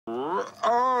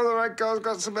Oh, the red car's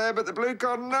got some air, but the blue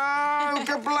car, no!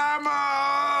 Kablamo!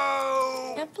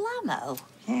 Kablamo?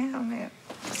 Yeah, I mean,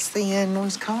 that's the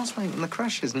noise cars make when the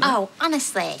crash, isn't it? Oh,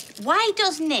 honestly, why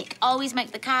does Nick always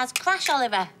make the cars crash,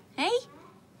 Oliver? Hey?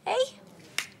 Hey?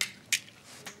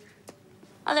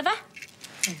 Oliver?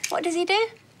 What does he do?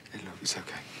 Hey, look, it's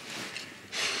okay.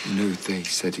 You know, they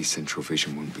said his central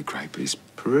vision wouldn't be great, but his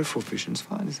peripheral vision's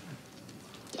fine, isn't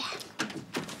it? Yeah.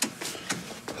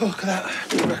 Oh, look at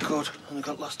that. New record. Only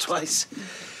got lost twice.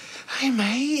 Hey,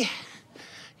 mate.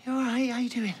 You all right? How you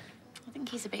doing? I think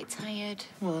he's a bit tired.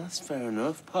 Well, that's fair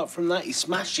enough. Apart from that, he's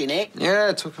smashing it.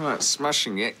 Yeah, talking about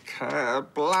smashing it.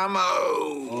 Kablamo!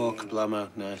 Oh, kablamo.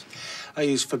 Nice. I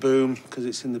use for boom because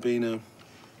it's in the Beano.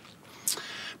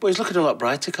 But he's looking a lot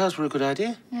brighter. Cars were a good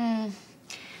idea.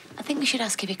 I think we should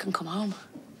ask if he can come home.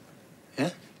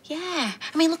 Yeah? Yeah.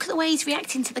 I mean, look at the way he's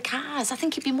reacting to the cars. I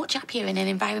think he'd be much happier in an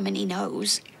environment he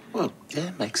knows. Well,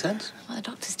 yeah, makes sense. Well, the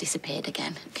doctor's disappeared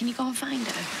again. Can you go and find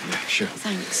her? Yeah, sure.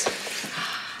 Thanks.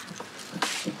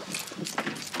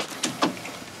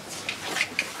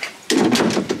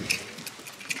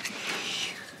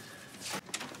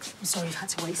 I'm sorry you've had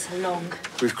to wait so long.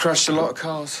 We've crashed a lot of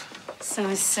cars. So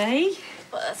I see.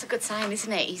 Well, that's a good sign,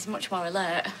 isn't it? He's much more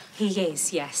alert. He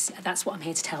is, yes. That's what I'm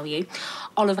here to tell you.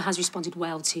 Oliver has responded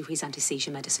well to his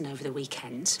anti-seizure medicine over the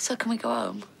weekend. So can we go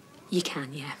home? You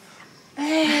can, yeah.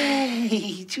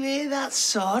 Hey, do you hear that,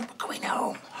 Sod? We're going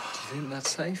home. Do you think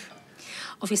that's safe?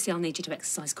 Obviously, I'll need you to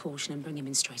exercise caution and bring him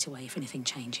in straight away if anything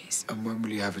changes. And when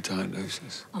will you have a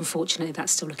diagnosis? Unfortunately,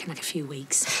 that's still looking like a few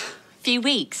weeks. Few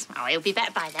weeks? Oh, he'll be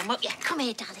better by then, won't you? Come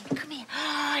here, darling, come here.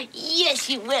 Oh, yes,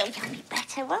 you will. You'll be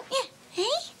better, won't you? Hey?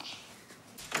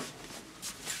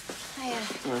 Hiya.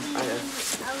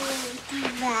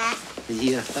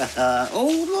 Yeah.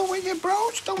 Oh, look with your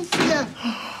brooch, don't forget.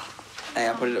 Hey,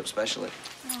 I put it up specially.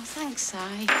 Oh, thanks, Si.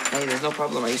 Hey, there's no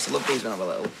problem. I used to love these when I was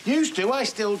little. Used to, I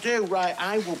still do. Right,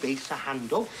 I will be to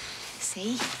handle.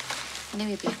 See? I knew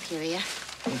he'd be happier here.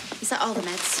 Is that all the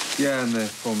meds? Yeah, and the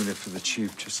formula for the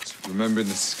tube. Just remembering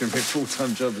this is going to be a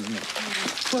full-time job, isn't it?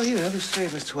 Well, you know, there's 3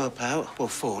 of us to help out. Well,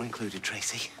 4, including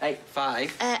Tracy. Hey,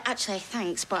 5. Actually,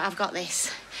 thanks, but I've got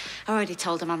this. I already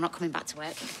told him I'm not coming back to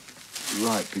work.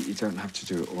 Right, but you don't have to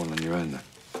do it all on your own, then.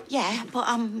 Yeah, but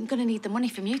I'm going to need the money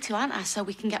from you two, aren't I, so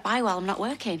we can get by while I'm not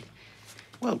working.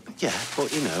 Well, yeah,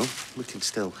 but, you know, we can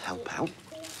still help out.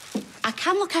 I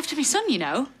can look after my son, you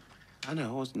know. I know,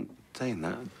 I wasn't saying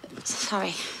that.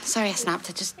 Sorry, I snapped.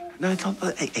 I just... No, don't...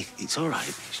 Hey, it's all right.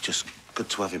 It's just good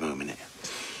to have him home, innit?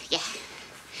 Yeah.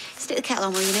 Stick the kettle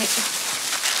on, will you, Nick?